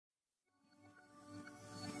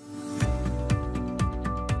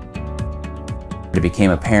It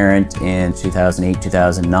became apparent in 2008,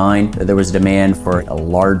 2009 that there was a demand for a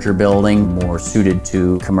larger building, more suited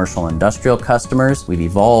to commercial industrial customers. We've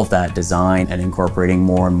evolved that design and incorporating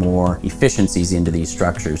more and more efficiencies into these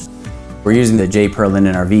structures. We're using the J-Purlin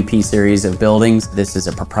in our VP series of buildings. This is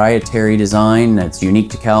a proprietary design that's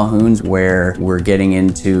unique to Calhoun's, where we're getting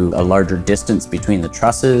into a larger distance between the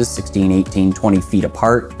trusses, 16, 18, 20 feet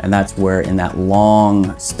apart. And that's where in that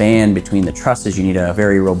long span between the trusses, you need a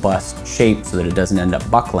very robust shape so that it doesn't end up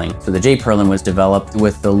buckling. So the J-Purlin was developed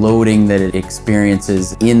with the loading that it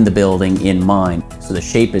experiences in the building in mind. So the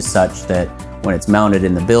shape is such that when it's mounted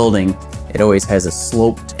in the building, it always has a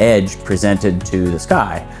sloped edge presented to the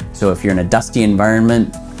sky. So if you're in a dusty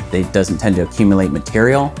environment, it doesn't tend to accumulate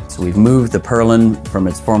material. So we've moved the purlin from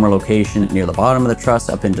its former location near the bottom of the truss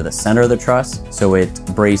up into the center of the truss, so it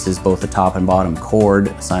braces both the top and bottom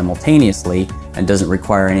cord simultaneously and doesn't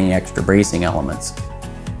require any extra bracing elements.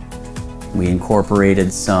 We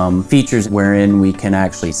incorporated some features wherein we can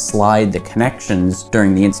actually slide the connections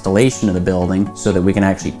during the installation of the building so that we can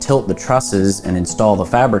actually tilt the trusses and install the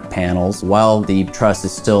fabric panels while the truss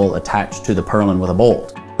is still attached to the purlin with a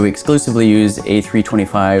bolt. We exclusively use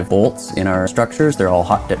A325 bolts in our structures. They're all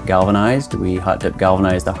hot dip galvanized. We hot dip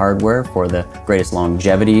galvanize the hardware for the greatest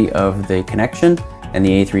longevity of the connection, and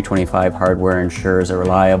the A325 hardware ensures a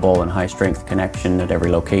reliable and high strength connection at every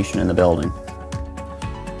location in the building.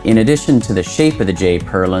 In addition to the shape of the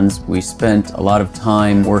J-Purlins, we spent a lot of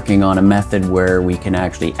time working on a method where we can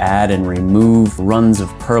actually add and remove runs of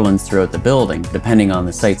purlins throughout the building, depending on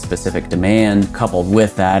the site-specific demand. Coupled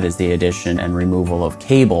with that is the addition and removal of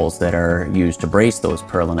cables that are used to brace those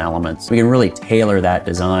purlin elements. We can really tailor that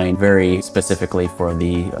design very specifically for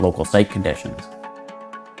the local site conditions.